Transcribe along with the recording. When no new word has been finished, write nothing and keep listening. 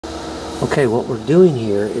Okay, what we're doing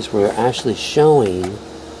here is we're actually showing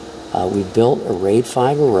we built a RAID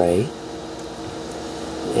 5 array,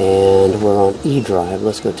 and we're on E drive.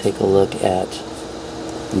 Let's go take a look at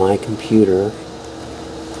my computer,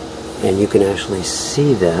 and you can actually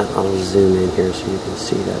see that. I'll zoom in here so you can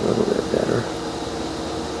see that a little bit better.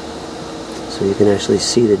 So you can actually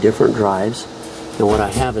see the different drives. And what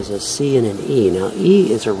I have is a C and an E. Now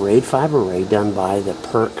E is a RAID 5 array done by the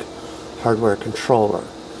PREC hardware controller.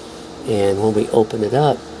 And when we open it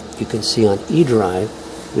up, you can see on E drive,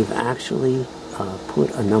 we've actually put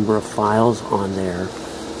a number of files on there.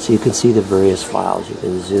 So you can see the various files. You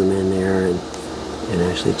can zoom in there and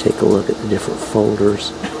actually take a look at the different folders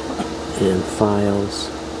and files.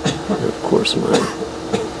 And of course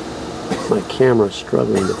my camera's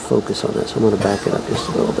struggling to focus on that, so I'm going to back it up just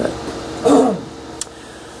a little bit.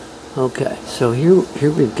 Okay, so here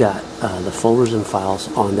we've got the folders and files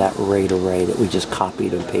on that RAID array that we just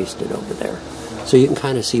copied and pasted over there. So you can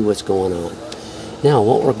kind of see what's going on. Now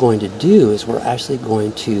what we're going to do is we're actually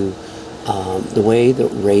going to, the way that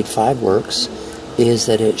RAID 5 works is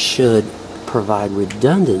that it should provide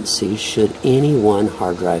redundancy should any one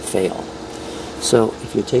hard drive fail. So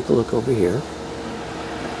if you take a look over here,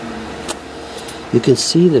 you can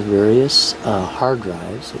see the various hard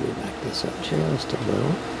drives. Let me back this up just a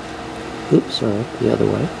little. Oops, sorry, the other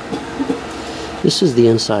way. This is the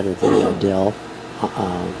inside of the Dell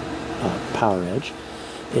PowerEdge,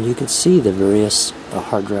 and you can see the various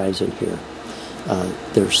hard drives in here.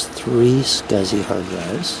 There's 3 SCSI hard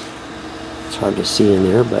drives. It's hard to see in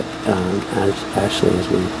there, but actually as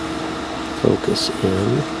we focus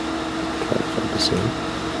in, try to focus in,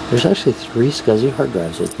 there's actually 3 SCSI hard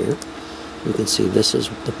drives in here. You can see this is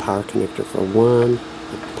the power connector for one,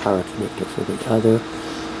 the power connector for the other,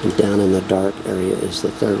 and down in the dark area is the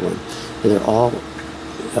third one. And they're all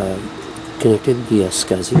connected via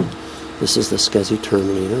SCSI. This is the SCSI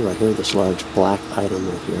terminator right here, this large black item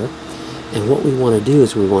right here. And what we want to do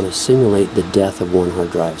is we want to simulate the death of one hard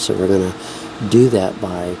drive. So we're going to do that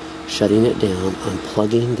by shutting it down,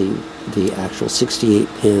 unplugging the actual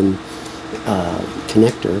 68-pin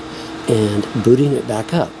connector, and booting it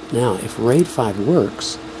back up. Now, if RAID 5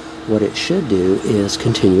 works, what it should do is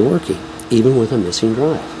continue working, even with a missing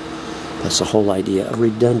drive. That's the whole idea of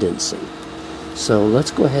redundancy. So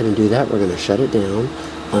let's go ahead and do that. We're going to shut it down,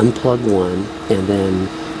 unplug one, and then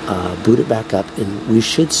boot it back up, and we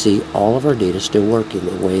should see all of our data still working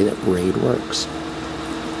the way that RAID works.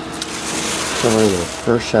 So we're going to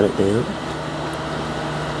first shut it down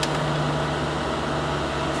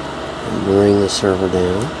and bring the server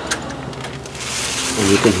down, and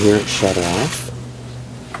you can hear it shut off.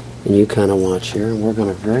 And you kind of watch here, and we're going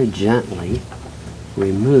to very gently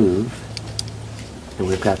remove, and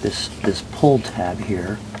we've got this pull tab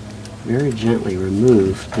here, very gently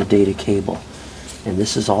remove the data cable. And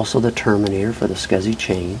this is also the terminator for the SCSI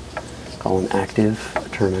chain, called an active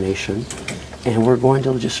termination. And we're going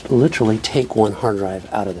to just literally take one hard drive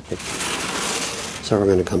out of the picture. So we're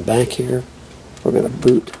going to come back here, we're going to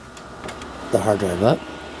boot the hard drive up,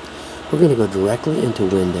 we're going to go directly into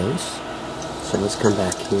Windows. So let's come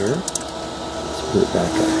back here, let's boot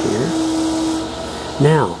back up here.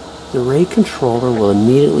 Now, the RAID controller will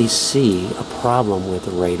immediately see a problem with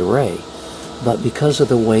the RAID array, but because of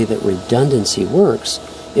the way that redundancy works,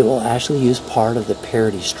 it will actually use part of the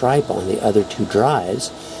parity stripe on the other 2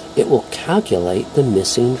 drives. It will calculate the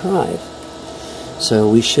missing drive. So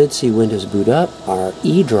we should see Windows boot up, our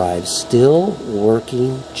E drive still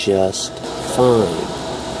working just fine.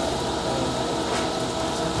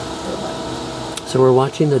 So we're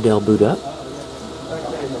watching the Dell boot up.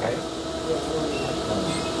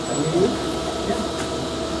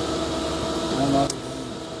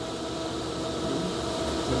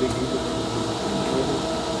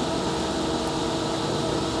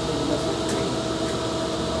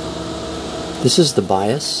 This is the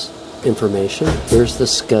BIOS information. Here's the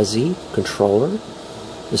SCSI controller.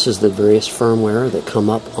 This is the various firmware that come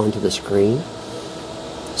up onto the screen.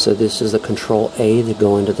 So this is the Control A to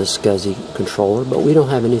go into the SCSI controller, but we don't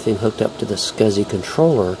have anything hooked up to the SCSI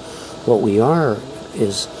controller. What we are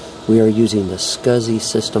is we are using the SCSI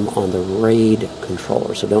system on the RAID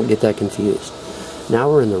controller, so don't get that confused. Now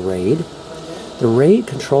we're in the RAID. The RAID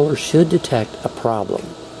controller should detect a problem.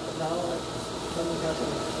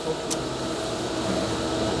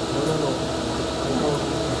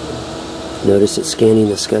 Notice it's scanning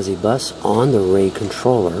the SCSI bus on the RAID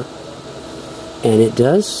controller, and it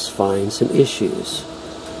does find some issues.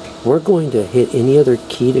 We're going to hit any other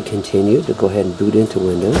key to continue to go ahead and boot into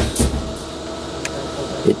Windows.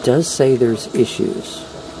 It does say there's issues.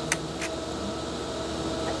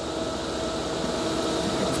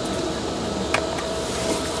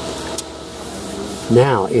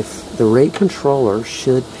 Now, if the RAID controller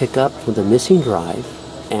should pick up with the missing drive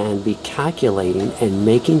and be calculating and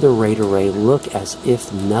making the RAID array look as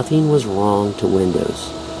if nothing was wrong to Windows.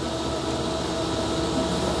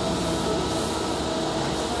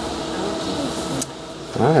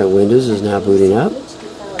 Alright, Windows is now booting up.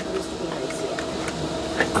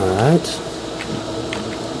 Alright.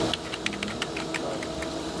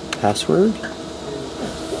 Password.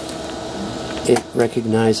 It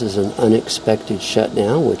recognizes an unexpected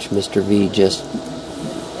shutdown, which Mr. V just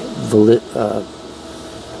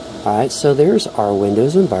alright, so there's our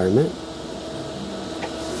Windows environment.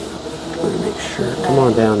 Let me make sure. Come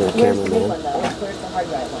on down there, cameraman.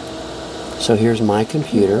 So here's my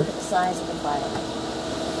computer.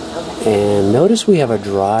 And notice we have a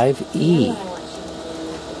drive E.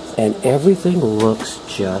 And everything looks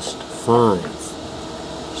just fine.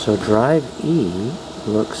 So drive E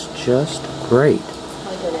looks just great.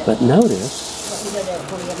 But notice,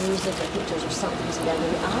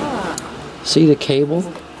 see the cable?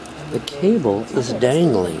 The cable is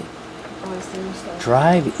dangling.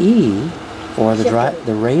 Drive E, or the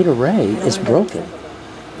RAID array, is broken.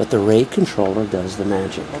 But the RAID controller does the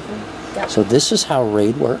magic. So this is how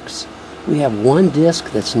RAID works. We have one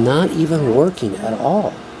disk that's not even working at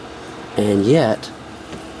all. And yet,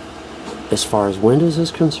 as far as Windows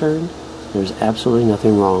is concerned, there's absolutely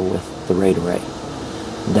nothing wrong with the RAID array.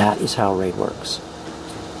 That is how RAID works.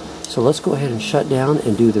 So let's go ahead and shut down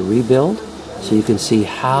and do the rebuild so you can see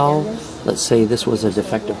how, let's say this was a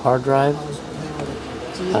defective hard drive.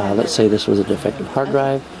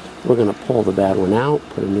 We're going to pull the bad one out,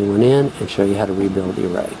 put a new one in, and show you how to rebuild the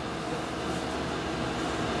array.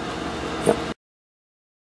 Yep.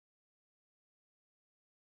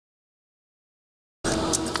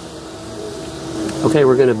 Okay,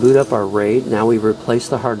 we're going to boot up our RAID. Now we've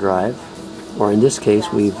replaced the hard drive, or in this case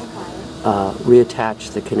we've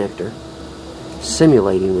reattached the connector,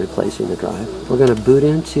 simulating replacing the drive. We're going to boot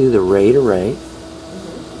into the RAID array.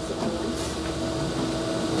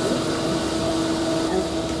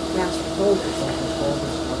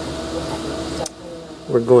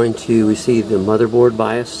 We're going to receive the motherboard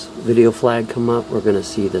BIOS video flag come up. We're going to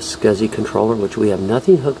see the SCSI controller, which we have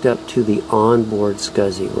nothing hooked up to the onboard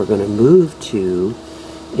SCSI. We're going to move to,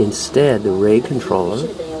 instead, the RAID controller,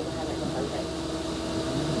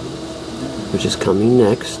 which is coming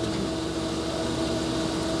next.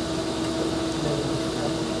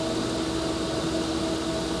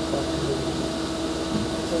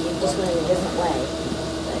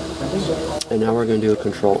 And now we're going to do a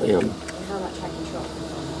Control M.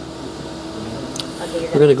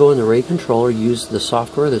 We're going to go in the RAID controller, use the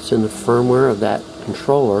software that's in the firmware of that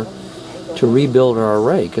controller to rebuild our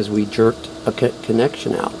array, because we jerked a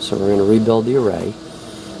connection out. So we're going to rebuild the array,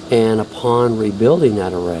 and upon rebuilding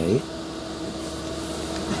that array,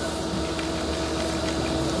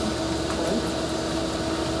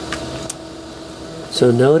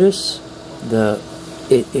 so notice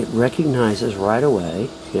it recognizes right away.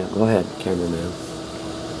 Yeah, go ahead, cameraman.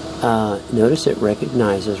 Notice it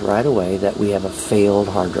recognizes right away that we have a failed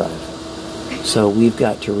hard drive. So we've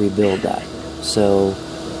got to rebuild that. So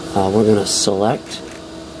we're going to select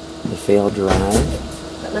the failed drive,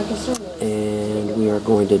 and we are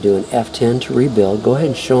going to do an F10 to rebuild. Go ahead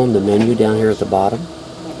and show them the menu down here at the bottom.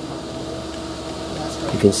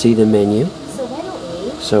 You can see the menu.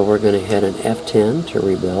 So we're going to hit an F10 to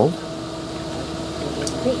rebuild.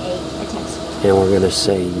 And we're going to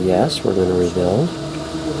say yes, we're going to rebuild.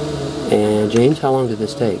 And James, how long did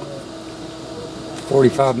this take?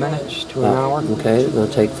 45 minutes to an hour. Okay, it's going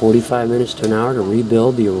to take 45 minutes to an hour to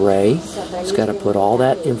rebuild the array. It's got to put all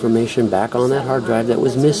that information back on that hard drive that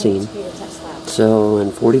was missing. So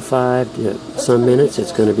in 45 to some minutes,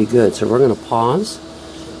 it's going to be good. So we're going to pause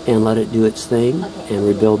and let it do its thing and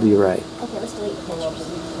rebuild the array. Okay, let's delete the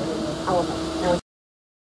pictures.